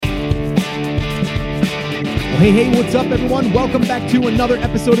Hey, what's up, everyone? Welcome back to another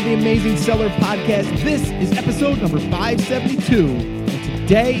episode of the Amazing Seller Podcast. This is episode number 572, and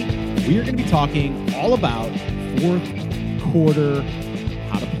today we are going to be talking all about fourth quarter,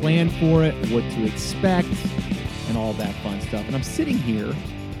 how to plan for it, what to expect, and all that fun stuff. And I'm sitting here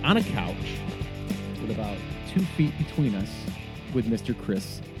on a couch with about 2 feet between us with Mr.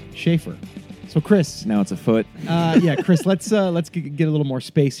 Chris Schaefer. So, Chris. Now it's a foot. Chris, let's get a little more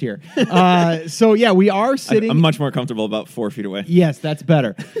space here. We are sitting. I'm much more comfortable about 4 feet away. Yes, that's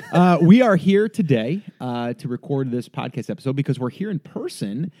better. We are here today to record this podcast episode because we're here in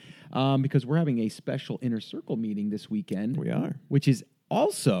person because we're having a special Inner Circle meeting this weekend. We are. Which is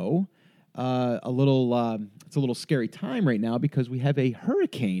also a little scary time right now because we have a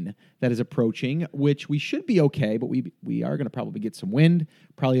hurricane that is approaching, which we should be okay, but we are going to probably get some wind,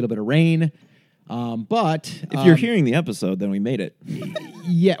 probably a little bit of rain. But if you're hearing the episode, then we made it.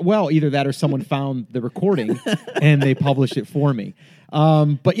 Yeah, well, either that or someone found the recording and they published it for me.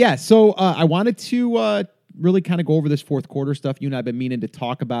 So I wanted to really kind of go over this fourth quarter stuff. You and I have been meaning to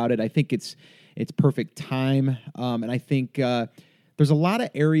talk about it. I think it's perfect time, and I think there's a lot of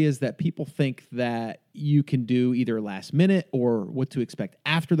areas that people think that you can do either last minute or what to expect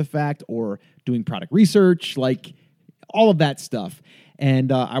after the fact or doing product research, like all of that stuff.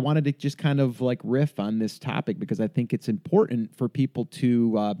 And I wanted to just kind of like riff on this topic because I think it's important for people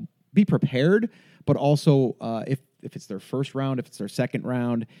to be prepared, but also if it's their first round, if it's their second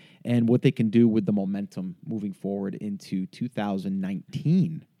round, and what they can do with the momentum moving forward into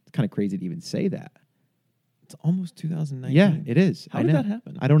 2019. It's kind of crazy to even say that. It's almost 2019. Yeah, it is. How did that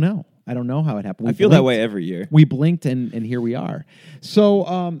happen? I don't know. I don't know how it happened. I feel that way every year. We blinked and here we are.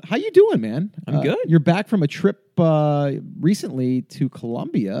 So how you doing, man? I'm good. You're back from a trip recently to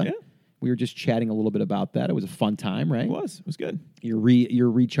Colombia. Yeah. We were just chatting a little bit about that. It was a fun time, right? It was good. You're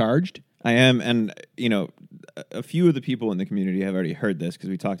recharged? I am, and a few of the people in the community have already heard this because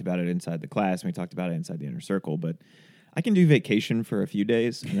we talked about it inside the class and we talked about it inside the Inner Circle, but I can do vacation for a few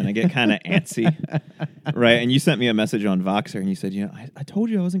days, and then I get kind of antsy, right? And you sent me a message on Voxer, and you said, I told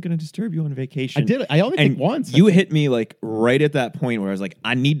you I wasn't going to disturb you on vacation. I did. I only think once. You hit me like right at that point where I was like,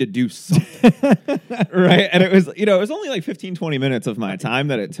 I need to do something, right? And it was, it was only like 15, 20 minutes of my time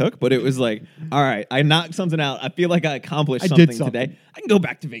that it took, but it was like, all right, I knocked something out. I feel like I accomplished something today. I can go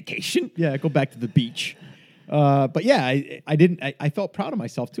back to vacation. Yeah, go back to the beach. I felt proud of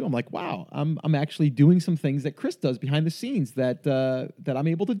myself too. I'm like, wow, I'm actually doing some things that Chris does behind the scenes that I'm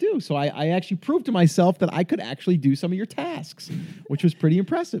able to do. So I actually proved to myself that I could actually do some of your tasks, which was pretty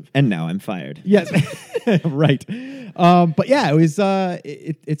impressive. And now I'm fired. Yes, right. It was.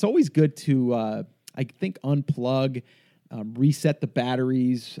 It's always good to I think unplug. Reset the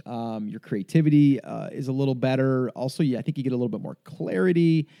batteries. Your creativity is a little better. Also, I think you get a little bit more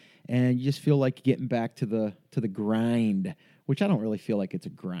clarity. And you just feel like getting back to the grind, which I don't really feel like it's a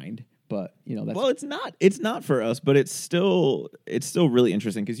grind, but that's well, it's not. It's not for us, but it's still really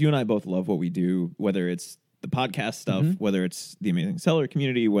interesting because you and I both love what we do, whether it's the podcast stuff, whether it's the Amazing Seller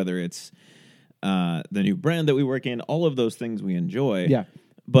community, whether it's the new brand that we work in, all of those things we enjoy. Yeah,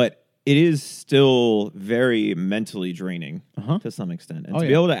 but it is still very mentally draining to some extent, and to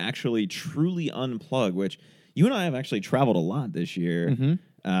be able to actually truly unplug, which you and I have actually traveled a lot this year.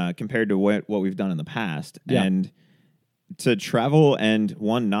 Compared to what we've done in the past. Yeah. And to travel and,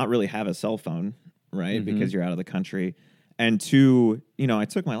 one, not really have a cell phone, right, because you're out of the country. And two, I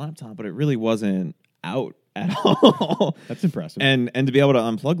took my laptop, but it really wasn't out at all. That's impressive. And to be able to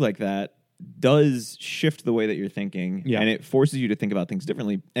unplug like that does shift the way that you're thinking. Yeah. And it forces you to think about things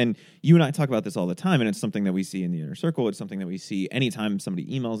differently. And you and I talk about this all the time, and it's something that we see in the Inner Circle. It's something that we see anytime somebody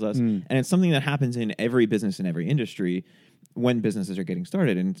emails us. And it's something that happens in every business in every industry when businesses are getting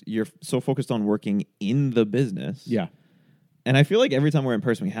started, and you're so focused on working in the business. Yeah. And I feel like every time we're in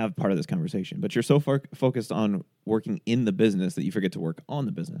person, we have part of this conversation, but you're so focused on working in the business that you forget to work on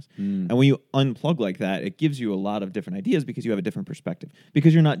the business. And when you unplug like that, it gives you a lot of different ideas because you have a different perspective,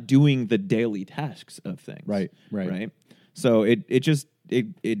 because you're not doing the daily tasks of things. Right. So it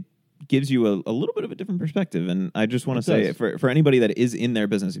gives you a little bit of a different perspective. And I just want to say, for anybody that is in their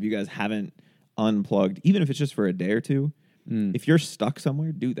business, if you guys haven't unplugged, even if it's just for a day or two, if you're stuck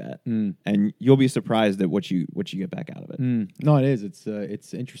somewhere, do that, and you'll be surprised at what you get back out of it. No, it is.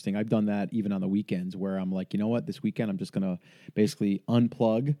 It's interesting. I've done that even on the weekends where I'm like, you know what, this weekend I'm just gonna basically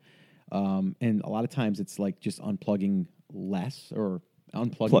unplug, and a lot of times it's like just unplugging less or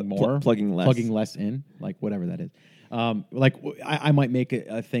unplugging more, plugging less in, like whatever that is. I might make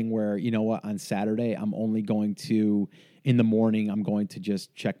a thing where, you know what, on Saturday I'm only going to, in the morning, I'm going to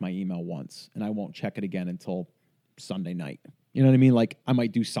just check my email once, and I won't check it again until Sunday night. You know what I mean? Like I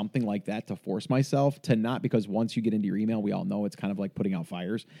might do something like that to force myself to not, because once you get into your email, we all know it's kind of like putting out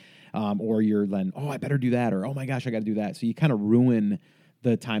fires, or you're then, oh, I better do that, or oh my gosh, I got to do that. So you kind of ruin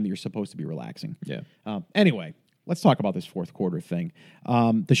the time that you're supposed to be relaxing. Yeah. Anyway, let's talk about this fourth quarter thing.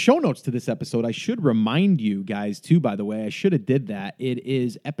 The show notes to this episode, I should remind you guys too, by the way, I should have did that. It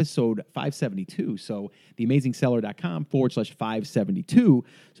is episode 572. So theamazingseller.com/572. So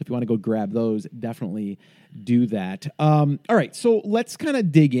if you want to go grab those, definitely do that. All right. So let's kind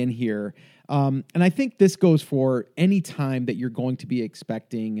of dig in here. And I think this goes for any time that you're going to be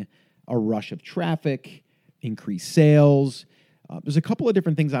expecting a rush of traffic, increased sales. There's a couple of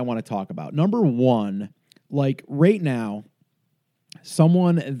different things I want to talk about. Number one, like right now,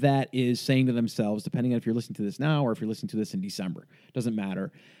 someone that is saying to themselves, depending on if you're listening to this now or if you're listening to this in December, doesn't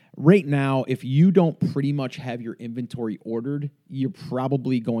matter. Right now, if you don't pretty much have your inventory ordered, you're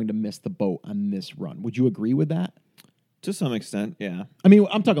probably going to miss the boat on this run. Would you agree with that? To some extent, yeah. I mean,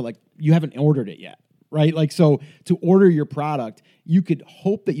 I'm talking like you haven't ordered it yet, right? Like, so to order your product, you could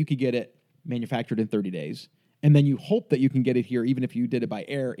hope that you could get it manufactured in 30 days. And then you hope that you can get it here, even if you did it by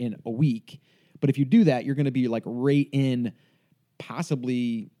air, in a week. But if you do that, you're going to be like right in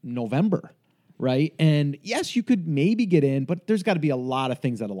possibly November, right? And yes, you could maybe get in, but there's got to be a lot of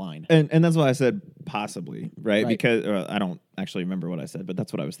things that align. And that's why I said possibly, right? Because I don't actually remember what I said, but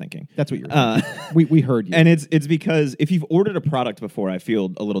that's what I was thinking. That's what you're saying. We heard you. And it's because if you've ordered a product before, I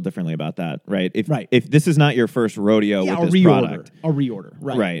feel a little differently about that, right? If this is not your first rodeo with this product. A reorder,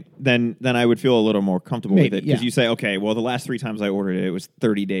 right. Right. Then I would feel a little more comfortable with it, because you say, okay, well, the last 3 times I ordered it, it was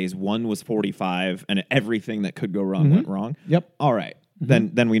 30 days. One was 45, and everything that could go wrong went wrong. Yep. All right.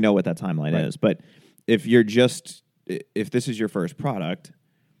 Then we know what that timeline is. But if this is your first product,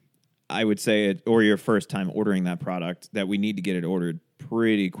 I would say or your first time ordering that product, that we need to get it ordered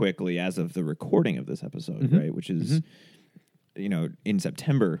pretty quickly as of the recording of this episode, right? Which is, in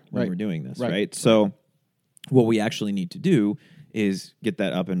September when we're doing this, right? So what we actually need to do is get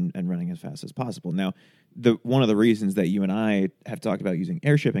that up and running as fast as possible. Now, one of the reasons that you and I have talked about using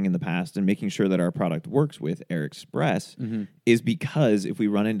air shipping in the past and making sure that our product works with Air Express is because if we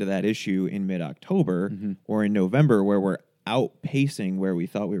run into that issue in mid-October or in November where we're outpacing where we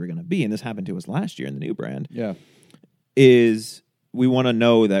thought we were going to be, and this happened to us last year in the new brand, is we want to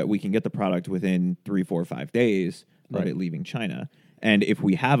know that we can get the product within 3, 4, 5 days of it leaving China. And if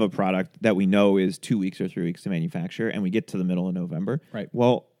we have a product that we know is 2 weeks or 3 weeks to manufacture and we get to the middle of November,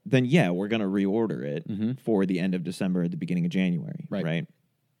 well, then we're going to reorder it for the end of December at the beginning of January, right?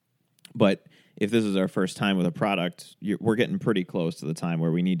 But if this is our first time with a product, we're getting pretty close to the time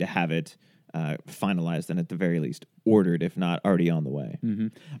where we need to have it finalized and at the very least ordered, if not already on the way.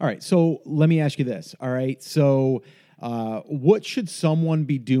 All right, so let me ask you this. All right, so what should someone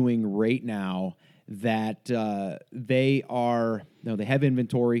be doing right now that they have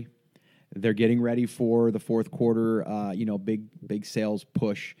inventory, they're getting ready for the fourth quarter, big sales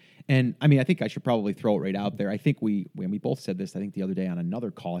push. And I mean, I think I should probably throw it right out there. I think we both said this, I think the other day on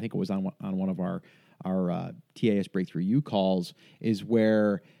another call, I think it was on one of our TAS Breakthrough U calls, is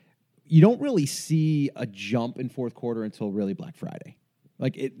where you don't really see a jump in fourth quarter until really Black Friday.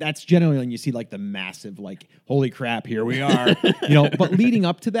 That's generally when you see like the massive, like, holy crap, here we are. But leading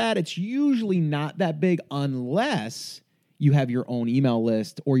up to that, it's usually not that big unless you have your own email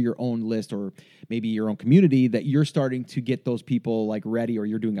list or your own list or maybe your own community that you're starting to get those people like ready, or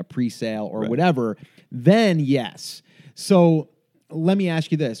you're doing a pre-sale or whatever, then yes. So let me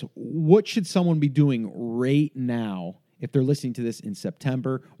ask you this. What should someone be doing right now if they're listening to this in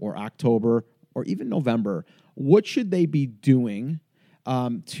September or October or even November? What should they be doing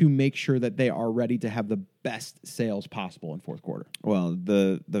to make sure that they are ready to have the best sales possible in fourth quarter? Well,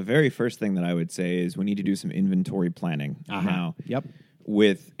 the very first thing that I would say is we need to do some inventory planning now. Yep.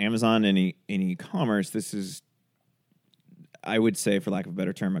 With Amazon and in e-commerce, this is, I would say, for lack of a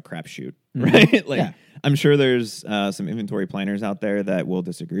better term, a crapshoot, right? I'm sure there's some inventory planners out there that will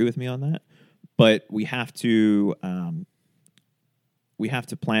disagree with me on that, but we have to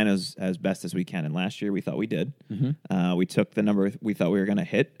plan as best as we can. And last year we thought we did. We took the number we thought we were going to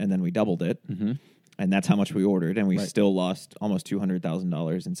hit, and then we doubled it. And that's how much we ordered. And we still lost almost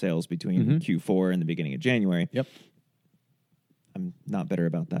 $200,000 in sales between Q4 and the beginning of January. Yep. I'm not bitter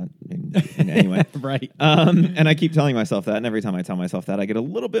about that in any way. Right. And I keep telling myself that. And every time I tell myself that, I get a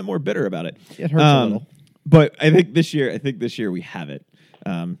little bit more bitter about it. It hurts a little. But I think this year we have it.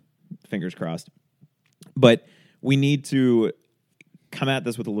 Fingers crossed. But we need to come at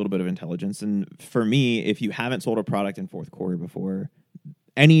this with a little bit of intelligence. And for me, if you haven't sold a product in fourth quarter before,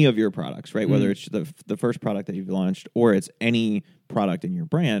 any of your products, right, whether it's the first product that you've launched or it's any product in your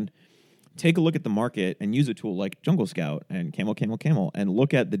brand, take a look at the market and use a tool like Jungle Scout and Camel, and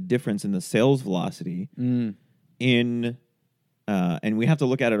look at the difference in the sales velocity in. And we have to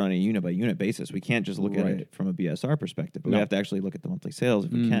look at it on a unit by unit basis. We can't just look at it from a BSR perspective, but we have to actually look at the monthly sales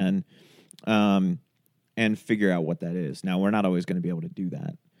if we can, and figure out what that is. Now, we're not always going to be able to do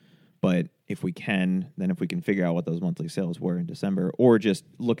that, but if we can, then if we can figure out what those monthly sales were in December, or just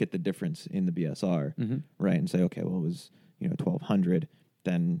look at the difference in the BSR, right, and say, okay, well, it was 1,200,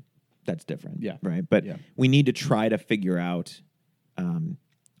 then that's different, right? But we need to try to figure out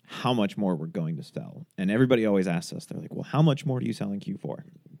how much more we're going to sell. And everybody always asks us, they're like, well, how much more do you sell in Q4?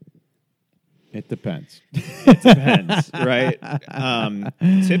 It depends. It depends, right?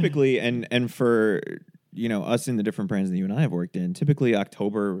 Typically, and for, us in the different brands that you and I have worked in, typically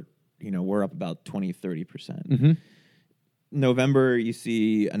October, we're up about 20, 30%. November, you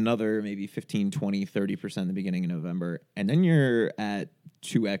see another maybe 15, 20, 30% in the beginning of November. And then you're at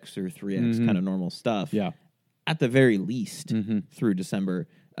 2X or 3X kind of normal stuff. Yeah. At the very least through December.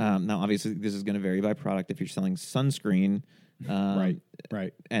 Now, obviously, this is going to vary by product. If you're selling sunscreen, right,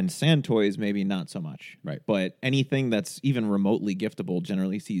 and sand toys, maybe not so much, right. But anything that's even remotely giftable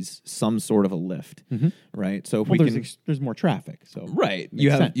generally sees some sort of a lift, right? So if there's more traffic, so right,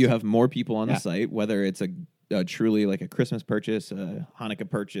 you have more people on the site, whether it's a truly like a Christmas purchase, a Hanukkah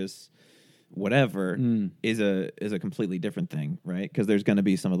purchase, whatever is a completely different thing, right? Because there's going to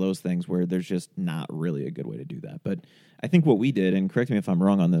be some of those things where there's just not really a good way to do that. But I think what we did, and correct me if I'm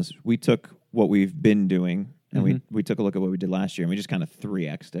wrong on this, we took what we've been doing and we took a look at what we did last year, and we just kind of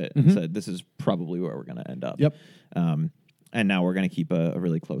 3x'd it and said, this is probably where we're going to end up. Yep. And now we're going to keep a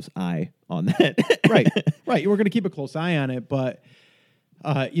really close eye on that. Right. We're going to keep a close eye on it, but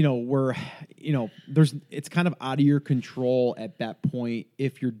it's kind of out of your control at that point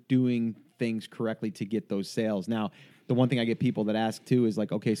if you're doing things correctly to get those sales. Now, the one thing I get people that ask too is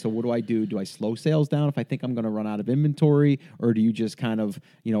like, okay, so what do I do? Do I slow sales down if I think I'm going to run out of inventory, or do you just kind of,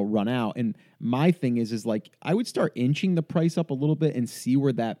 run out? And my thing is like, I would start inching the price up a little bit and see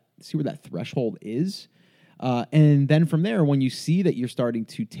where that threshold is. And then from there, when you see that you're starting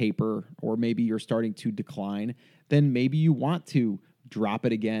to taper or maybe you're starting to decline, then maybe you want to drop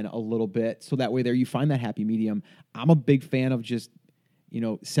it again a little bit. So that way there you find that happy medium. I'm a big fan of just,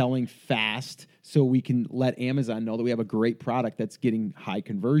 selling fast so we can let Amazon know that we have a great product that's getting high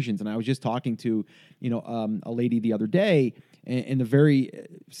conversions. And I was just talking to, a lady the other day, and the very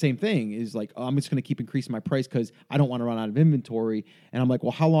same thing is like, I'm just going to keep increasing my price because I don't want to run out of inventory. And I'm like,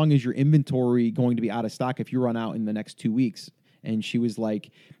 well, how long is your inventory going to be out of stock if you run out in the next 2 weeks? And she was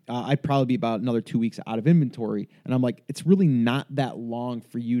like, I'd probably be about another 2 weeks out of inventory. And I'm like, it's really not that long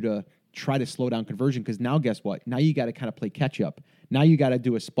for you to try to slow down conversion, because now guess what? Now you got to kind of play catch up. Now you got to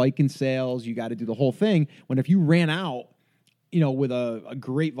do a spike in sales. You got to do the whole thing. When if you ran out, with a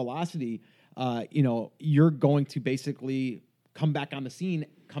great velocity, you're going to basically come back on the scene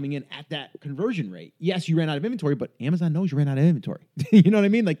coming in at that conversion rate. Yes, you ran out of inventory, but Amazon knows you ran out of inventory. You know what I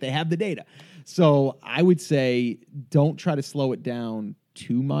mean? Like, they have the data. So I would say don't try to slow it down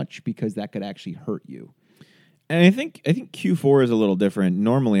too much, because that could actually hurt you. And I think Q4 is a little different.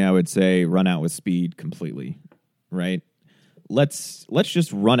 Normally, I would say run out with speed completely, right? Let's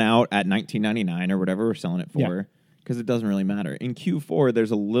just run out at $19.99 or whatever we're selling it for, because it doesn't really matter. In Q4,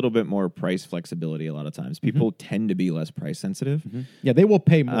 there's a little bit more price flexibility a lot of times. People tend to be less price sensitive. Yeah, they will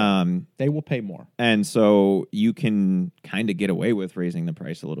pay more. They will pay more. And so you can kind of get away with raising the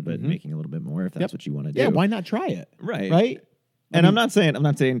price a little bit and making a little bit more if that's what you want to do. Yeah, why not try it? Right? And I'm not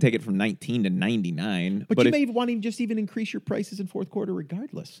saying take it from 19 to 99. But you may want to just even increase your prices in fourth quarter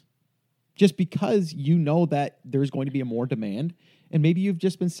regardless. Just because you know that there's going to be a more demand, and maybe you've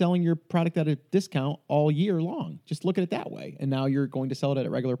just been selling your product at a discount all year long. Just look at it that way. And now you're going to sell it at a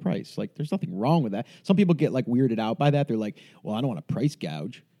regular price. Like, there's nothing wrong with that. Some people get like weirded out by that. They're like, well, I don't want to price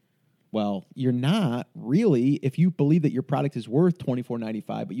gouge. Well, you're not really. If you believe that your product is worth $24.95,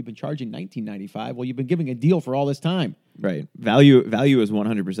 but you've been charging $19.95, well, you've been giving a deal for all this time. Right. Value is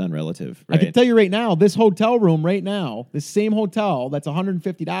 100% relative. Right? I can tell you right now, this hotel room right now, this same hotel that's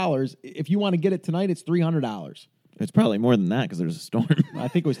 $150. If you want to get it tonight, it's $300. It's probably more than that because there's a storm. I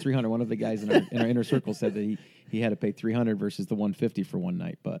think it was $300. One of the guys in our inner circle said that he had to pay $300 versus the $150 for one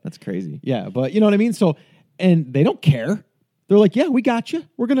night. But that's crazy. Yeah, but you know what I mean. So, and they don't care. They're like, yeah, we got you.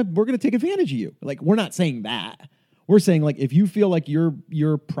 We're gonna take advantage of you. Like, we're not saying that. We're saying, like, if you feel like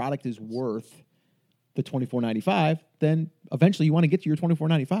your product is worth the $24.95, then eventually you want to get to your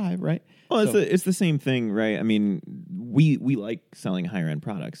 $24.95, right? Well, it's the same thing, right? I mean, we like selling higher end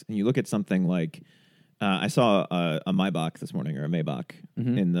products, and you look at something like I saw a Maybach this morning, or a Maybach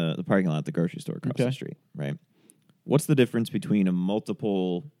in the parking lot at the grocery store across the street, right? What's the difference between a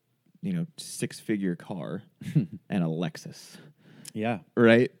multiple six-figure car and a Lexus. Yeah.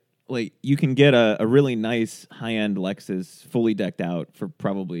 Right? Like, you can get a really nice high-end Lexus fully decked out for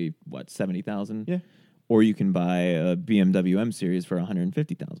probably, $70,000? Yeah. Or you can buy a BMW M Series for $150,000.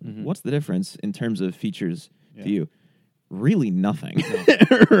 Mm-hmm. What's the difference in terms of features to you? Really nothing,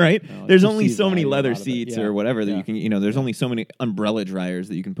 right? No, there's only so many leather seats or whatever that you can, there's only so many umbrella dryers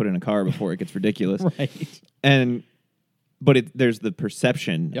that you can put in a car before it gets ridiculous. Right. But there's the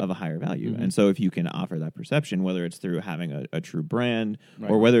perception of a higher value. Mm-hmm. And so if you can offer that perception, whether it's through having a true brand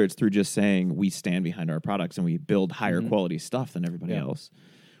or whether it's through just saying we stand behind our products and we build higher quality stuff than everybody else,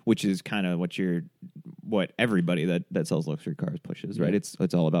 which is kind of what everybody that sells luxury cars pushes, right?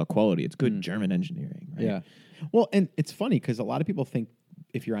 It's all about quality. It's good German engineering, right? Yeah. Well, and it's funny because a lot of people think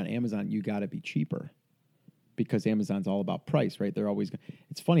if you're on Amazon, you got to be cheaper because Amazon's all about price, right? They're always.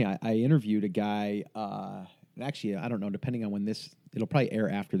 It's funny. I interviewed a guy. Actually, I don't know. Depending on when it'll probably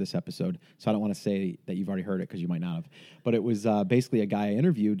air after this episode, so I don't want to say that you've already heard it because you might not have. But it was basically a guy I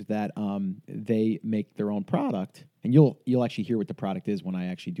interviewed that they make their own product, and you'll actually hear what the product is when I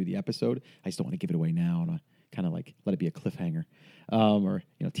actually do the episode. I just don't want to give it away now, and I kind of like let it be a cliffhanger, or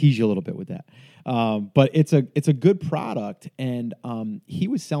tease you a little bit with that. But it's a good product, and he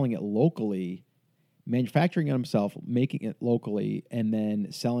was selling it locally, manufacturing it himself, making it locally, and then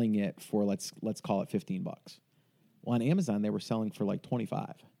selling it for let's call it $15. Well, on Amazon they were selling for like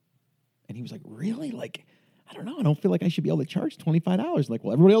 $25, and he was like, "Really? Like, I don't know. I don't feel like I should be able to charge $25." Like,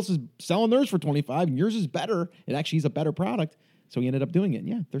 well, everybody else is selling theirs for $25, and yours is better. It actually is a better product. So he ended up doing it. And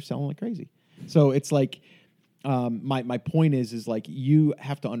yeah, they're selling like crazy. So it's like, my point is like you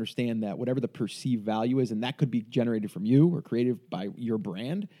have to understand that whatever the perceived value is, and that could be generated from you or created by your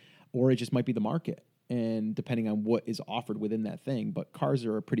brand, or it just might be the market. And depending on what is offered within that thing, but cars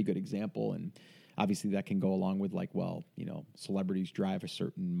are a pretty good example. And obviously that can go along with like, well, celebrities drive a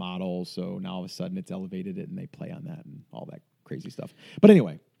certain model. So now all of a sudden it's elevated it and they play on that and all that crazy stuff. But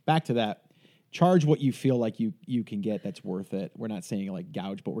anyway, back to that. Charge what you feel like you can get that's worth it. We're not saying like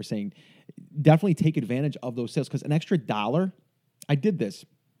gouge, but we're saying definitely take advantage of those sales because an extra $1, I did this.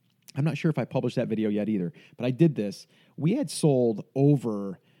 I'm not sure if I published that video yet either, but I did this. We had sold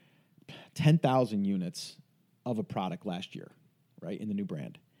over 10,000 units of a product last year, right, in the new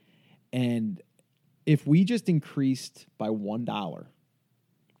brand. And if we just increased by $1,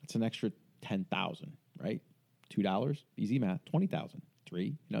 it's an extra 10,000, right? $2, easy math, 20,000.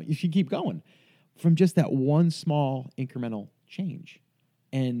 3, you should keep going from just that one small incremental change.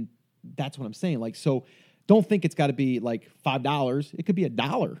 And that's what I'm saying. Like, so don't think it's got to be like $5. It could be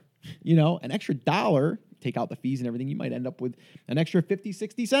 $1, an extra $1, take out the fees and everything. You might end up with an extra 50,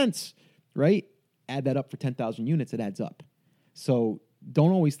 60 cents, right? Add that up for 10,000 units. It adds up. So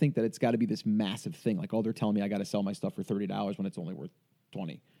don't always think that it's got to be this massive thing. Like, oh, they're telling me I got to sell my stuff for $30 when it's only worth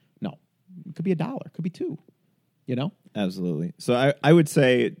 $20. No, it could be $1. It could be $2. Absolutely. So I would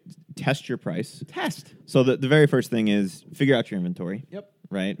say test your price. Test. So the very first thing is figure out your inventory. Yep.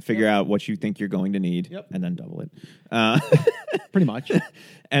 Right? Figure out what you think you're going to need. Yep. And then double it. Pretty much.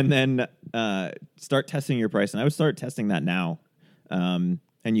 And then start testing your price. And I would start testing that now. And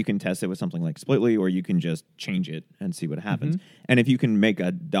you can test it with something like Splitly, or you can just change it and see what happens. Mm-hmm. And if you can make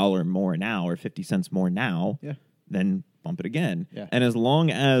 $1 more now or 50 cents more now, then bump it again. Yeah. And as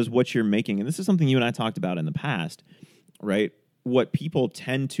long as what you're making, and this is something you and I talked about in the past, right? What people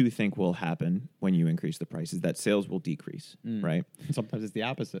tend to think will happen when you increase the price is that sales will decrease, right? Sometimes it's the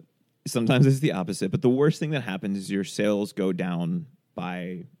opposite. Sometimes it's the opposite. But the worst thing that happens is your sales go down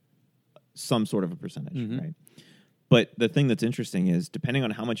by some sort of a percentage, right? But the thing that's interesting is depending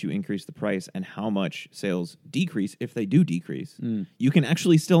on how much you increase the price and how much sales decrease, if they do decrease, you can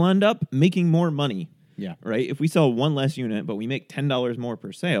actually still end up making more money. Yeah. Right? If we sell one less unit, but we make $10 more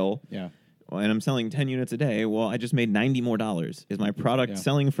per sale, and I'm selling 10 units a day, well, I just made $90 more. Is my product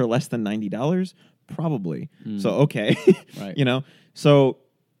selling for less than $90? Probably. So, okay. Right. So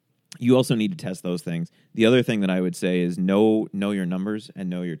you also need to test those things. The other thing that I would say is know your numbers and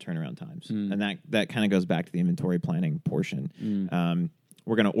know your turnaround times. And that kind of goes back to the inventory planning portion.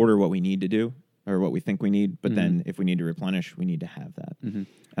 We're going to order what we need to do or what we think we need, but then if we need to replenish, we need to have that.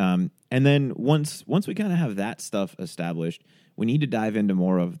 And then once we kind of have that stuff established, we need to dive into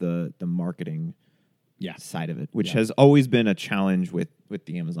more of the marketing side of it, which has always been a challenge with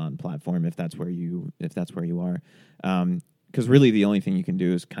the Amazon platform, if that's where you are. Because really the only thing you can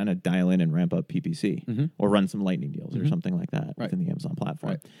do is kind of dial in and ramp up PPC or run some lightning deals or something like that within the Amazon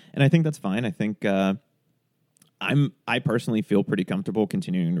platform. Right. And I think that's fine. I think I personally feel pretty comfortable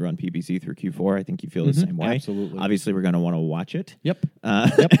continuing to run PPC through Q4. I think you feel the same way. Absolutely. Obviously, we're going to want to watch it. Yep.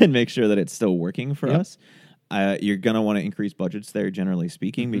 And make sure that it's still working for us. you're going to want to increase budgets there, generally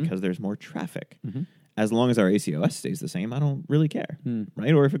speaking, because there's more traffic. As long as our ACOS stays the same, I don't really care,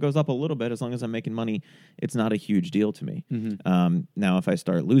 right? Or if it goes up a little bit, as long as I'm making money, it's not a huge deal to me. Now, if I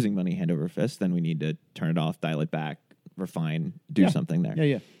start losing money hand over fist, then we need to turn it off, dial it back, refine, do something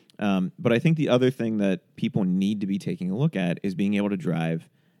there. But I think the other thing that people need to be taking a look at is being able to drive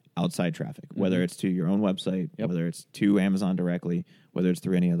outside traffic, whether it's to your own website, whether it's to Amazon directly, whether it's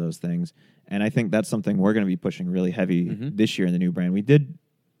through any of those things. And I think that's something we're going to be pushing really heavy this year in the new brand. We did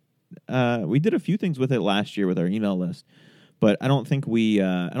a few things with it last year with our email list, but I don't think we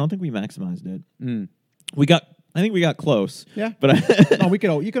maximized it. I think we got close. Yeah, but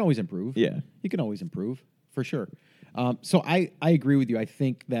no, you can always improve. Yeah, you can always improve for sure. So I agree with you. I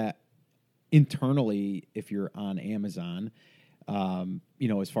think that internally, if you're on Amazon,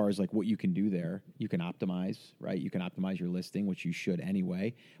 as far as like what you can do there, you can optimize, right? You can optimize your listing, which you should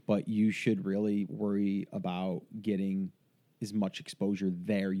anyway, but you should really worry about getting as much exposure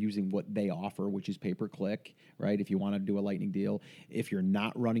there using what they offer, which is pay-per-click, right? If you want to do a lightning deal, if you're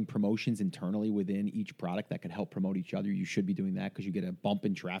not running promotions internally within each product that could help promote each other, you should be doing that because you get a bump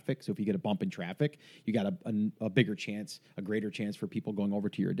in traffic. So if you get a bump in traffic, you got a bigger chance, a greater chance for people going over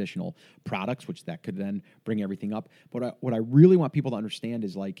to your additional products, which that could then bring everything up. But what I really want people to understand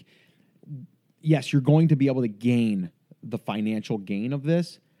is like, yes, you're going to be able to gain the financial gain of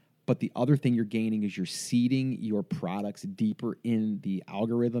this, but the other thing you're gaining is you're seeding your products deeper in the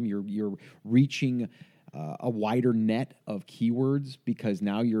algorithm. You're reaching a wider net of keywords because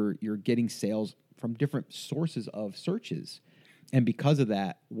now you're getting sales from different sources of searches. And because of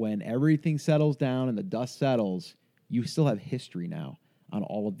that, when everything settles down and the dust settles, you still have history now on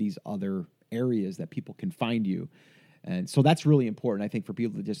all of these other areas that people can find you. And so that's really important, I think, for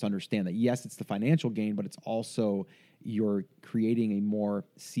people to just understand that, yes, it's the financial gain, but it's also you're creating a more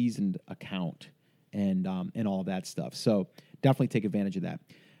seasoned account and all of that stuff. So definitely take advantage of that.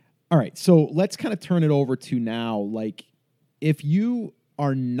 All right, so let's kind of turn it over to now, like if you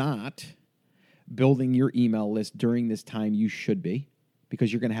are not building your email list during this time, you should be,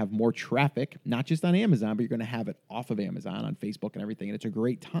 because you're going to have more traffic, not just on Amazon, but you're going to have it off of Amazon, on Facebook and everything. And it's a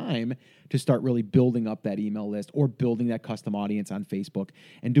great time to start really building up that email list or building that custom audience on Facebook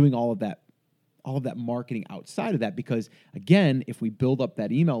and doing all of that marketing outside of that. Because again, if we build up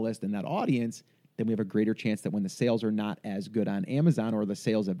that email list and that audience, then we have a greater chance that when the sales are not as good on Amazon or the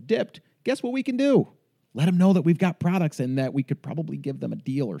sales have dipped, guess what we can do? Let them know that we've got products and that we could probably give them a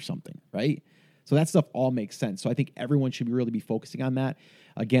deal or something, right? So that stuff all makes sense. So I think everyone should really be focusing on that.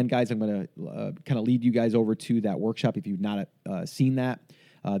 Again, guys, I'm going to kind of lead you guys over to that workshop if you've not seen that.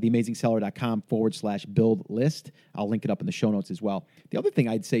 theamazingseller.com/build list. I'll link it up in the show notes as well. The other thing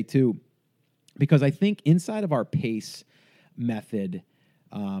I'd say too, because I think inside of our PACE method,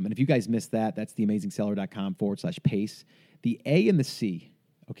 and if you guys missed that, that's theamazingseller.com/PACE. The A and the C,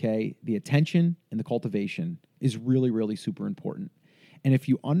 okay, the attention and the cultivation is really, really super important. And if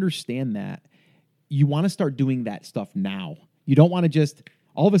you understand that, you want to start doing that stuff now. You don't want to just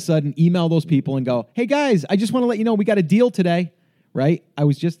all of a sudden email those people and go, hey guys, I just want to let you know we got a deal today, right? I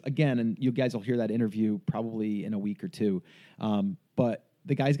was just, again, and you guys will hear that interview probably in a week or two, but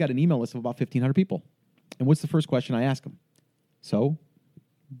the guy's got an email list of about 1,500 people. And what's the first question I ask him? So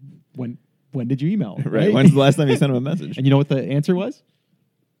when did you email? Right. When's the last time you sent him a message? And you know what the answer was?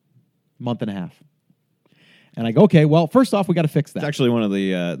 Month and a half. And I go, okay, well, first off, we got to fix that. It's actually one of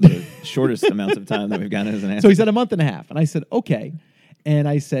the shortest amounts of time that we've gotten as an answer. So he said a month and a half. And I said, okay. And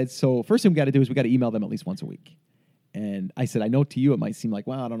I said, so first thing we got to do is we got to email them at least once a week. And I said, I know to you it might seem like,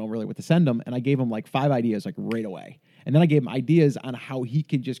 well, I don't know really what to send them. And I gave him like 5 ideas like right away. And then I gave him ideas on how he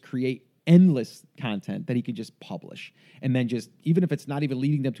can just create endless content that he could just publish. And then just, even if it's not even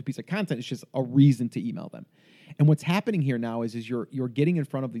leading them to a piece of content, it's just a reason to email them. And what's happening here now is you're getting in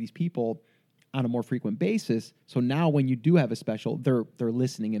front of these people on a more frequent basis. So now when you do have a special, they're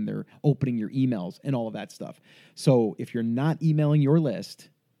listening and they're opening your emails and all of that stuff. So if you're not emailing your list,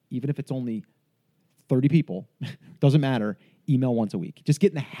 even if it's only 30 people, doesn't matter, email once a week. Just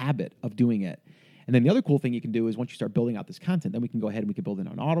get in the habit of doing it. And then the other cool thing you can do is once you start building out this content, then we can go ahead and we can build in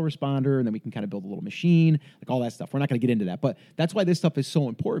an autoresponder, and then we can kind of build a little machine, like all that stuff. We're not going to get into that. But that's why this stuff is so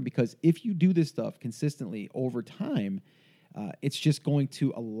important, because if you do this stuff consistently over time, it's just going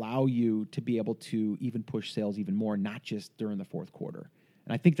to allow you to be able to even push sales even more, not just during the fourth quarter.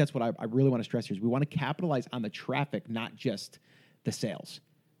 And I think that's what I really want to stress here is we want to capitalize on the traffic, not just the sales,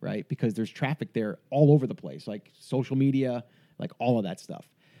 right? Because there's traffic there all over the place, like social media, like all of that stuff.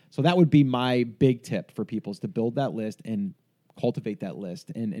 So that would be my big tip for people, is to build that list and cultivate that list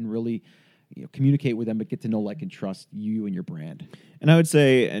and really communicate with them, but get to know, like, and trust you and your brand. And I would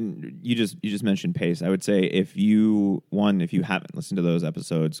say, and you just mentioned pace. I would say if you haven't listened to those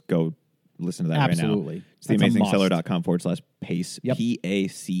episodes, go listen to that Absolutely. right now. It's theamazingseller.com/pace, Yep.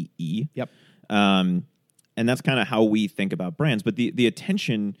 PACE. Yep. And that's kind of how we think about brands. But the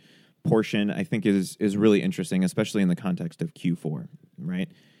attention portion, I think, is really interesting, especially in the context of Q4, right?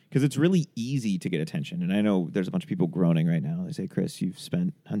 Because it's really easy to get attention. And I know there's a bunch of people groaning right now. They say, Chris, you've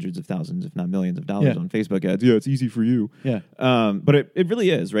spent hundreds of thousands, if not millions of dollars on Facebook ads. Yeah, it's easy for you. Yeah. But it really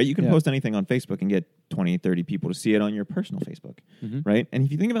is, right? You can post anything on Facebook and get 20, 30 people to see it on your personal Facebook, right? And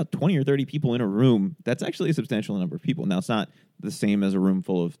if you think about 20 or 30 people in a room, that's actually a substantial number of people. Now, it's not the same as a room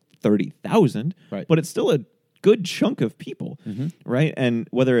full of 30,000, right, but it's still a good chunk of people, right? And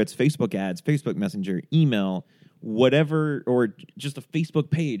whether it's Facebook ads, Facebook Messenger, email, whatever, or just a Facebook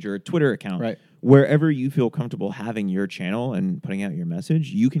page or a Twitter account, right, wherever you feel comfortable having your channel and putting out your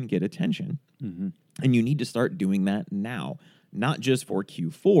message, you can get attention. And you need to start doing that now, not just for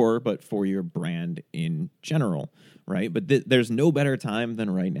Q4, but for your brand in general, right? But there's no better time than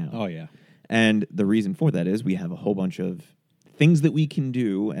right now. Oh, yeah. And the reason for that is we have a whole bunch of things that we can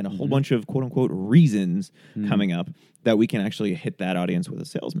do and a whole bunch of quote unquote reasons coming up that we can actually hit that audience with a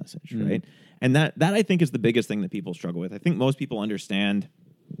sales message, right? And that I think is the biggest thing that people struggle with. I think most people understand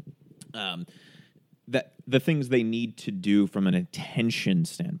that the things they need to do from an attention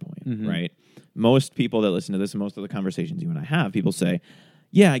standpoint, right? Most people that listen to this and most of the conversations you and I have, people say,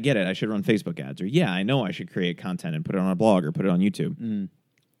 yeah, I get it. I should run Facebook ads. Or, yeah, I know I should create content and put it on a blog or put it on YouTube. And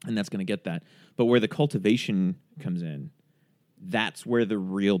that's going to get that. But where the cultivation comes in, that's where the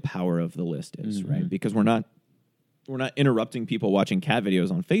real power of the list is, right? Because we're not interrupting people watching cat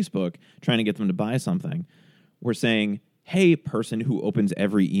videos on Facebook trying to get them to buy something. We're saying, hey, person who opens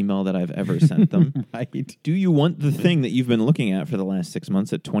every email that I've ever sent them, right, do you want the thing that you've been looking at for the last 6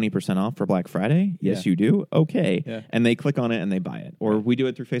 months at 20% off for Black Friday? Yes, you do? Okay. Yeah. And they click on it and they buy it. Or we do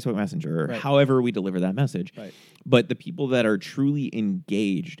it through Facebook Messenger, or however we deliver that message. Right. But the people that are truly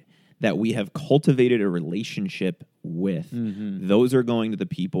engaged, that we have cultivated a relationship with, those are going to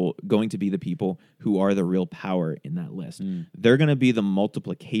be the people who are the real power in that list. They're going to be the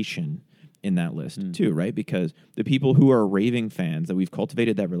multiplication in that list too, right? Because the people who are raving fans that we've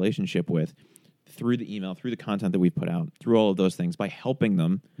cultivated that relationship with through the email, through the content that we've put out, through all of those things, by helping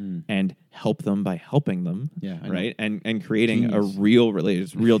them and help them by helping them, right? And creating a real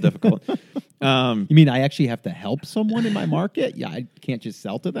relationship. It's real difficult. You mean I actually have to help someone in my market? Yeah, I can't just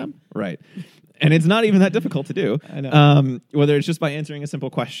sell to them? Right. And it's not even that difficult to do. I know. Whether it's just by answering a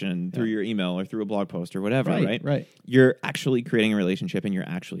simple question through your email or through a blog post or whatever, right? Right. You're actually creating a relationship and you're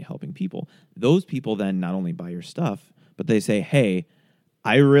actually helping people. Those people then not only buy your stuff, but they say, hey,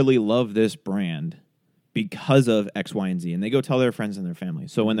 I really love this brand because of X, Y, and Z. And they go tell their friends and their family.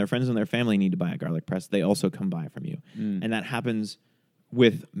 So when their friends and their family need to buy a garlic press, they also come buy from you. And that happens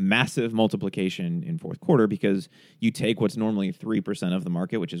with massive multiplication in fourth quarter, because you take what's normally 3% of the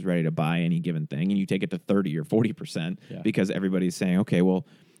market, which is ready to buy any given thing, and you take it to 30 or 40% because everybody's saying, okay, well,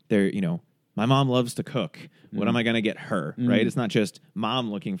 my mom loves to cook. What am I going to get her, right? It's not just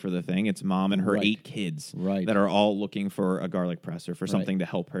mom looking for the thing. It's mom and her 8 kids that are all looking for a garlic press or for something to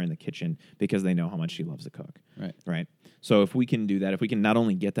help her in the kitchen because they know how much she loves to cook, right? So if we can do that, if we can not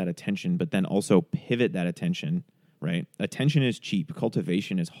only get that attention, but then also pivot that attention, right? Attention is cheap.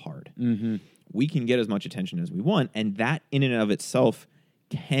 Cultivation is hard. We can get as much attention as we want, and that in and of itself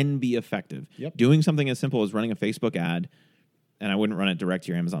can be effective. Doing something as simple as running a Facebook ad, and I wouldn't run it direct to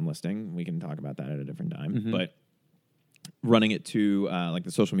your Amazon listing. We can talk about that at a different time. But running it to like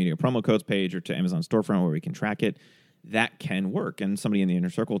the social media promo codes page or to Amazon storefront where we can track it, that can work. And somebody in the inner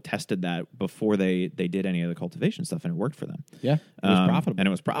circle tested that before they did any of the cultivation stuff, and it worked for them. Yeah, it was profitable. And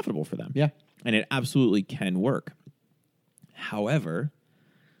it was profitable for them. Yeah. And it absolutely can work. However,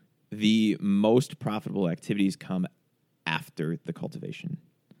 the most profitable activities come after the cultivation,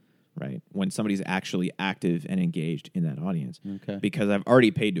 right? When somebody's actually active and engaged in that audience. Okay. Because I've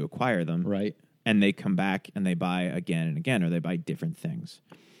already paid to acquire them. Right. And they come back and they buy again and again, or they buy different things.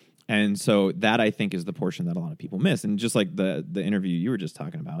 And so that, I think, is the portion that a lot of people miss. And just like the interview you were just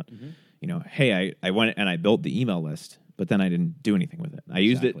talking about, hey, I went and I built the email list, but then I didn't do anything with it. I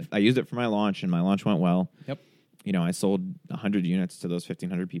used it for my launch, and my launch went well. Yep. I sold 100 units to those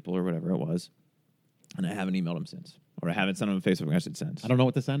 1,500 people or whatever it was, and I haven't emailed them since, or I haven't sent them a Facebook message since. I don't know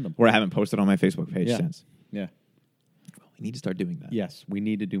what to send them. Or I haven't posted on my Facebook page since. Yeah. We need to start doing that. Yes, we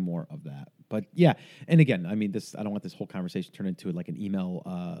need to do more of that. But yeah, and again, I mean, I don't want this whole conversation to turn into like an email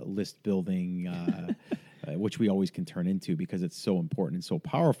list building, which we always can turn into because it's so important and so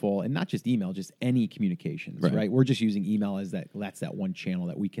powerful, and not just email, just any communications, right? We're just using email as that's that one channel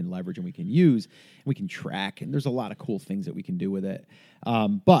that we can leverage and we can use and we can track, and there's a lot of cool things that we can do with it.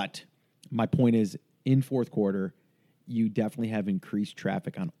 But my point is, in fourth quarter, you definitely have increased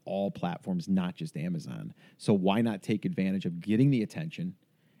traffic on all platforms, not just Amazon. So why not take advantage of getting the attention,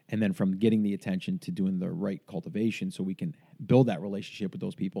 and then from getting the attention to doing the right cultivation so we can build that relationship with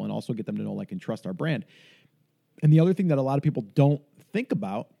those people and also get them to know, like, and trust our brand. And the other thing that a lot of people don't think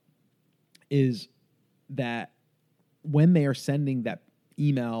about is that when they are sending that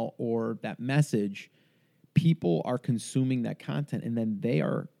email or that message, people are consuming that content, and then they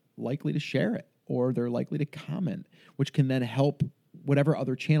are likely to share it, or they're likely to comment, which can then help whatever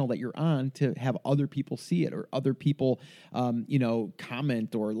other channel that you're on to have other people see it, or other people,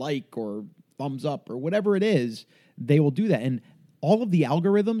 comment or like or thumbs up or whatever it is. They will do that. And all of the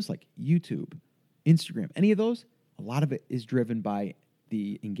algorithms like YouTube, Instagram, any of those, a lot of it is driven by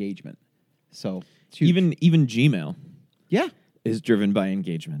the engagement. So even Gmail, is driven by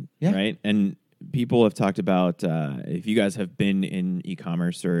engagement, right? And people have talked about, if you guys have been in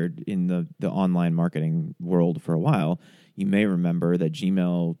e-commerce or in the online marketing world for a while, you may remember that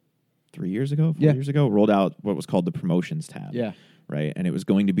Gmail 4 years ago, rolled out what was called the promotions tab. Yeah. Right. And it was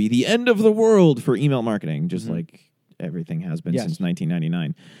going to be the end of the world for email marketing, just like everything has been since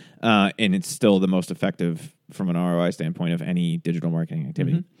 1999. And it's still the most effective from an ROI standpoint of any digital marketing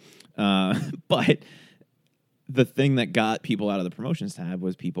activity. But the thing that got people out of the promotions tab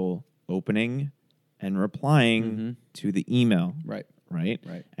was people opening and replying to the email. Right.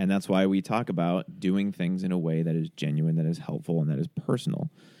 And that's why we talk about doing things in a way that is genuine, that is helpful, and that is personal.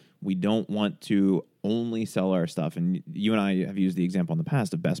 We don't want to only sell our stuff. And you and I have used the example in the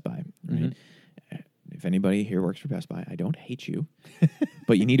past of Best Buy. Right? If anybody here works for Best Buy, I don't hate you,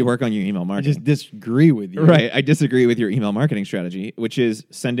 but you need to work on your email marketing. I just disagree with you. Right. I disagree with your email marketing strategy, which is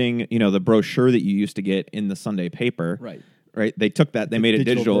sending, the brochure that you used to get in the Sunday paper. Right. They took that, they made it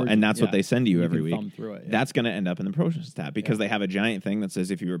digital, version, and that's what they send to you every week. Thumb through it, That's going to end up in the promotions tab because they have a giant thing that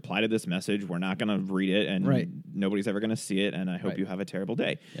says, if you reply to this message, we're not going to read it, and nobody's ever going to see it, and I hope you have a terrible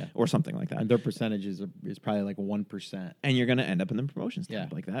day, or something like that. And their percentage is probably like 1%. And you're going to end up in the promotions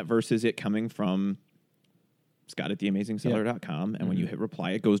tab like that versus it coming from Scott at theamazingseller.com, and when you hit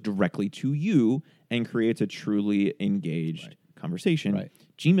reply, it goes directly to you and creates a truly engaged conversation.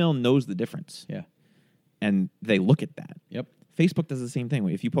 Gmail knows the difference. And they look at that. Facebook does the same thing.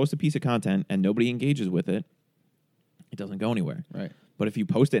 If you post a piece of content and nobody engages with it, it doesn't go anywhere. But if you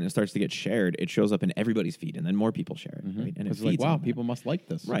post it and it starts to get shared, it shows up in everybody's feed, and then more people share it. And it's like, wow, people must like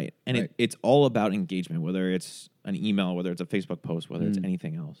this. And it's all about engagement, whether it's an email, whether it's a Facebook post, whether it's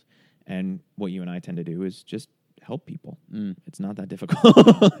anything else. And what you and I tend to do is just help people. It's not that difficult.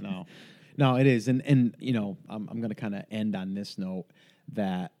 No, it is. And I'm going to kind of end on this note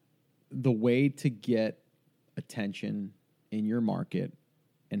that the way to get attention in your market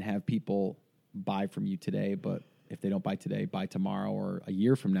and have people buy from you today, but if they don't buy today, buy tomorrow or a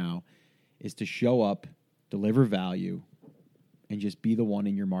year from now, is to show up, deliver value, and just be the one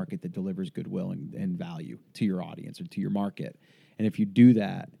in your market that delivers goodwill and value to your audience or to your market. And if you do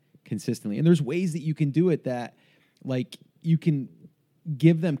that consistently, and there's ways that you can do it that, like, you can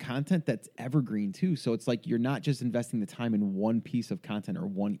give them content that's evergreen too. So it's like you're not just investing the time in one piece of content or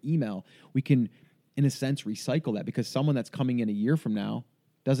one email. We can, in a sense, recycle that, because someone that's coming in a year from now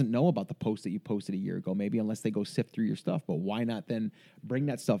doesn't know about the post that you posted a year ago, maybe, unless they go sift through your stuff. But why not then bring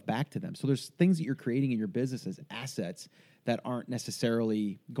that stuff back to them? So there's things that you're creating in your business as assets that aren't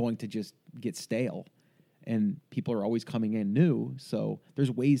necessarily going to just get stale. And people are always coming in new. So there's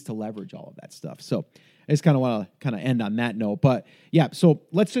ways to leverage all of that stuff. So I just kind of want to end on that note. But yeah, so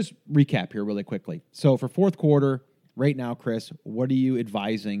let's just recap here really quickly. So for fourth quarter, right now, Chris, what are you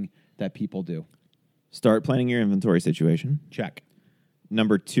advising that people do? Start planning your inventory situation. Check.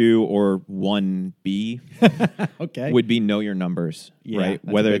 Number 2 or 1B would be know your numbers, right?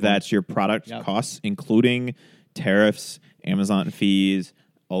 Whether that's your product costs, including tariffs, Amazon fees,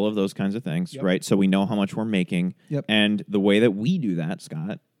 all of those kinds of things, right? So we know how much we're making. And the way that we do that,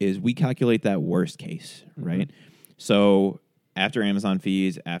 Scott, is we calculate that worst case, right? So after Amazon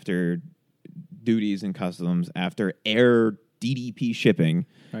fees, after duties and customs, after air DDP shipping,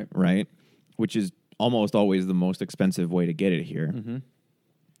 right? Which is almost always the most expensive way to get it here.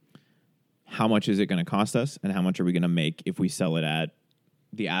 How much is it going to cost us, and how much are we going to make if we sell it at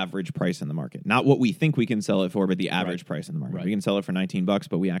the average price in the market. Not what we think we can sell it for, but the average price in the market. Right. We can sell it for $19,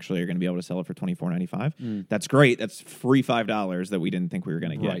 but we actually are going to be able to sell it for $24.95. That's great. That's free $5 that we didn't think we were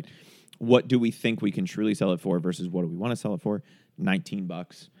going to get. Right. What do we think we can truly sell it for versus what do we want to sell it for?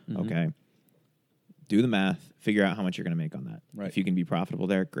 $19. Okay. Do the math, figure out how much you're going to make on that. Right. If you can be profitable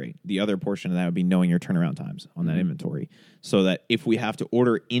there, great. The other portion of that would be knowing your turnaround times on that inventory, so that if we have to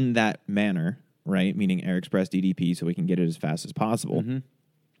order in that manner, right, meaning Air Express DDP, so we can get it as fast as possible,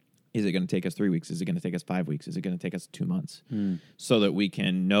 is it going to take us 3 weeks? Is it going to take us 5 weeks? Is it going to take us 2 months? So that we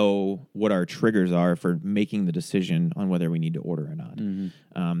can know what our triggers are for making the decision on whether we need to order or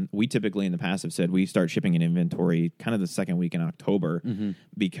not. We typically in the past have said we start shipping an inventory kind of the second week in October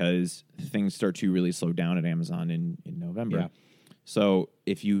because things start to really slow down at Amazon in November. Yeah. So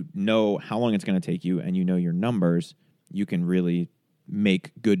if you know how long it's going to take you and you know your numbers, you can really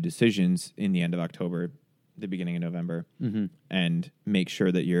make good decisions in the end of October, the beginning of November, and make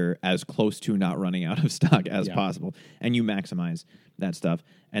sure that you're as close to not running out of stock as possible, and you maximize that stuff.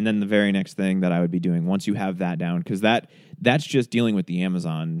 And then the very next thing that I would be doing once you have that down, because that's just dealing with the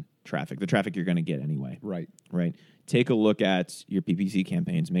Amazon traffic, the traffic you're going to get anyway. Right. Take a look at your PPC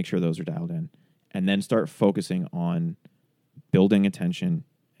campaigns, make sure those are dialed in, and then start focusing on building attention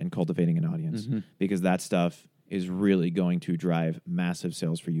and cultivating an audience, because that stuff is really going to drive massive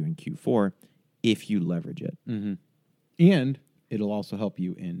sales for you in Q4 if you leverage it. And it'll also help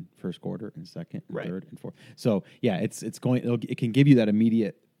you in first quarter and second and third and fourth. So yeah, it can give you that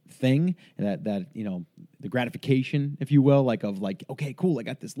immediate thing, that the gratification, if you will, like okay, cool, I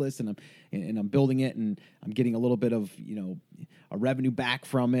got this list and I'm building it and I'm getting a little bit of a revenue back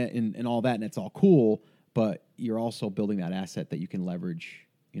from it and all that, and it's all cool. But you're also building that asset that you can leverage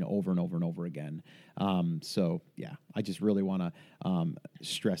over and over and over again. So yeah, I just really want to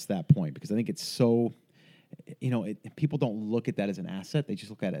stress that point, because I think it's so, people don't look at that as an asset. They just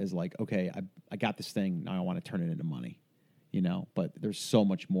look at it as like, okay, I got this thing, now I want to turn it into money, but there's so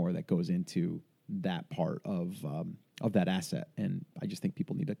much more that goes into that part of that asset. And I just think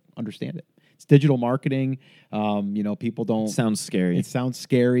people need to understand it. It's digital marketing. People don't. It sounds scary. It sounds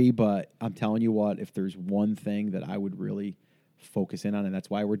scary, but I'm telling you what, if there's one thing that I would really focus in on, and that's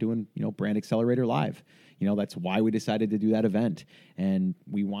why we're doing Brand Accelerator Live. That's why we decided to do that event, and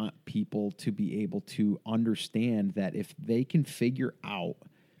we want people to be able to understand that if they can figure out,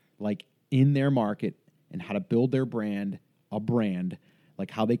 like, in their market and how to build their brand,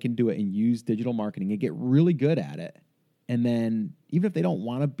 like how they can do it and use digital marketing and get really good at it, and then even if they don't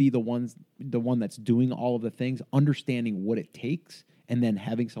want to be the one that's doing all of the things, understanding what it takes and then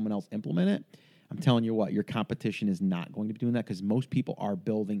having someone else implement it. I'm telling you what, your competition is not going to be doing that, because most people are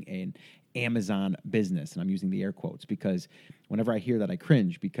building an Amazon business, and I'm using the air quotes, because whenever I hear that, I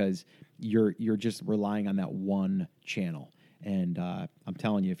cringe, because you're just relying on that one channel. And I'm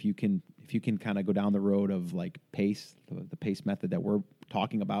telling you, if you can kind of go down the road of like PACE, the PACE method that we're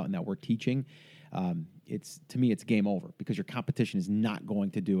talking about and that we're teaching, to me it's game over, because your competition is not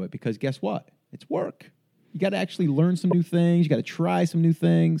going to do it. Because guess what? It's work. You got to actually learn some new things. You got to try some new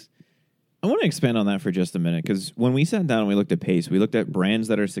things. I want to expand on that for just a minute, because when we sat down and we looked at PACE, we looked at brands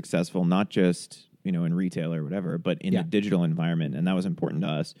that are successful, not just in retail or whatever, but in the digital environment, and that was important to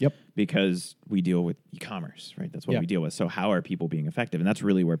us. Because we deal with e-commerce, right? That's what we deal with. So how are people being effective? And that's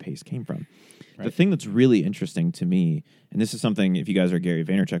really where PACE came from. Right. The thing that's really interesting to me, and this is something, if you guys are Gary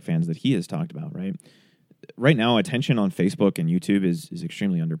Vaynerchuk fans, that he has talked about, right? Right now, attention on Facebook and YouTube is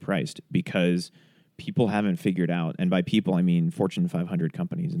extremely underpriced, because people haven't figured out, and by people I mean Fortune 500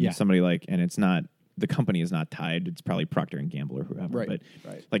 companies, and somebody and it's not, the company is not Tide, it's probably Procter and Gamble or whoever, but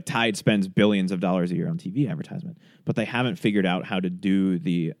like Tide spends billions of dollars a year on TV advertisement, but they haven't figured out how to do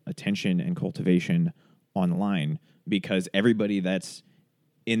the attention and cultivation online, because everybody that's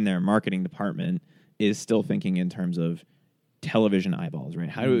in their marketing department is still thinking in terms of television eyeballs, right?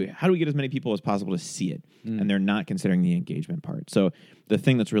 How do we get as many people as possible to see it? And they're not considering the engagement part. So the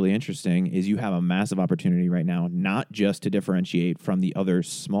thing that's really interesting is you have a massive opportunity right now, not just to differentiate from the other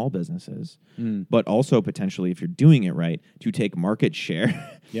small businesses, but also potentially, if you're doing it right, to take market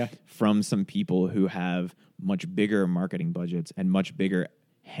share from some people who have much bigger marketing budgets and much bigger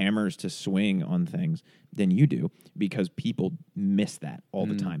hammers to swing on things than you do, because people miss that all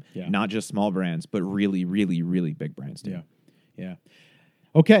the time. Not just small brands, but really, really, really big brands too. Yeah.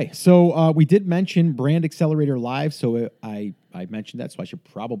 Okay, so we did mention Brand Accelerator Live, so I mentioned that, so I should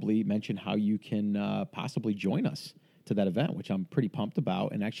probably mention how you can possibly join us to that event, which I'm pretty pumped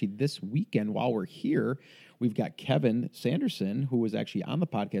about. And actually this weekend, while we're here, we've got Kevin Sanderson, who was actually on the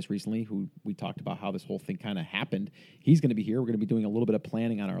podcast recently, who we talked about how this whole thing kind of happened. He's going to be here. We're going to be doing a little bit of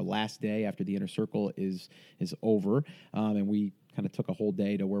planning on our last day after the Inner Circle is over. And we kind of took a whole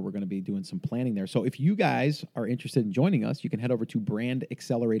day to where we're going to be doing some planning there. So if you guys are interested in joining us, you can head over to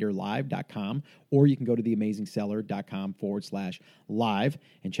brandacceleratorlive.com, or you can go to theamazingseller.com/live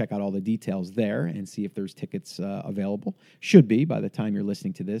and check out all the details there and see if there's tickets available. Should be by the time you're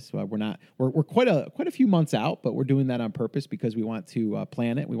listening to this. We're quite a few months out, but we're doing that on purpose because we want to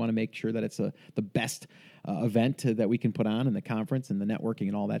plan it. We want to make sure that it's the best event that we can put on in the conference and the networking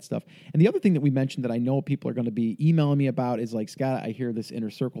and all that stuff. And the other thing that we mentioned that I know people are going to be emailing me about is like, Scott, I hear this Inner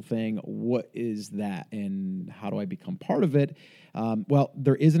Circle thing. What is that? And how do I become part of it? Well,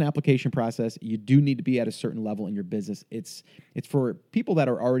 there is an application process. You do need to be at a certain level in your business. It's for people that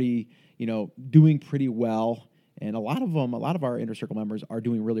are already, doing pretty well. And a lot of our Inner Circle members are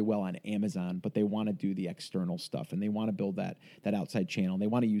doing really well on Amazon, but they want to do the external stuff and they want to build that outside channel. They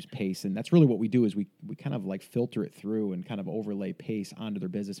want to use Pace, and that's really what we do is we kind of like filter it through and kind of overlay Pace onto their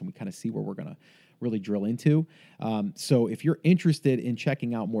business, and we kind of see where we're going to really drill into. So if you're interested in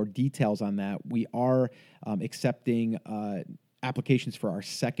checking out more details on that, we are accepting applications for our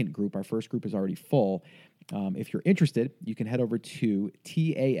second group. Our first group is already full. If you're interested, you can head over to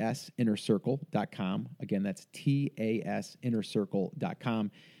tasinnercircle.com. Again, that's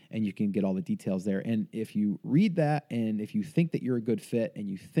tasinnercircle.com, and you can get all the details there. And if you read that, and if you think that you're a good fit, and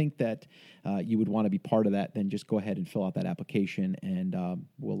you think that you would want to be part of that, then just go ahead and fill out that application, and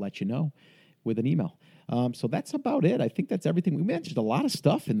we'll let you know with an email. So that's about it. I think that's everything. We mentioned a lot of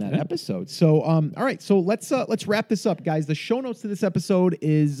stuff in that episode. So, all right. So let's wrap this up, guys. The show notes to this episode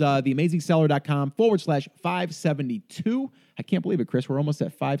is theamazingseller.com/572. I can't believe it, Chris. We're almost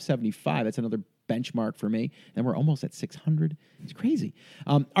at 575. That's another benchmark for me. And we're almost at 600. It's crazy.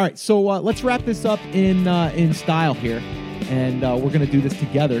 All right. So let's wrap this up in style here. And we're going to do this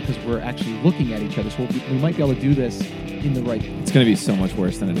together because we're actually looking at each other. So we might be able to do this in the right. It's going to be so much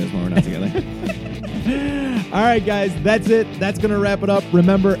worse than it is when we're not together. All right, guys, that's it. That's going to wrap it up.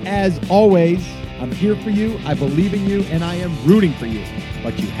 Remember, as always, I'm here for you. I believe in you, and I am rooting for you.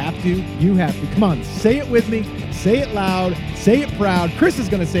 But you have to. Come on, say it with me. Say it loud. Say it proud. Chris is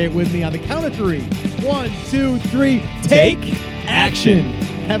going to say it with me on the count of 3. 1, 2, 3. Take action.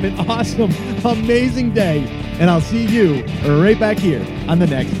 Have an awesome, amazing day. And I'll see you right back here on the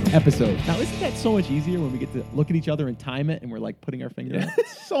next episode. Now, isn't that so much easier when we get to look at each other and time it and we're like putting our finger on it?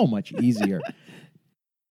 It's so much easier.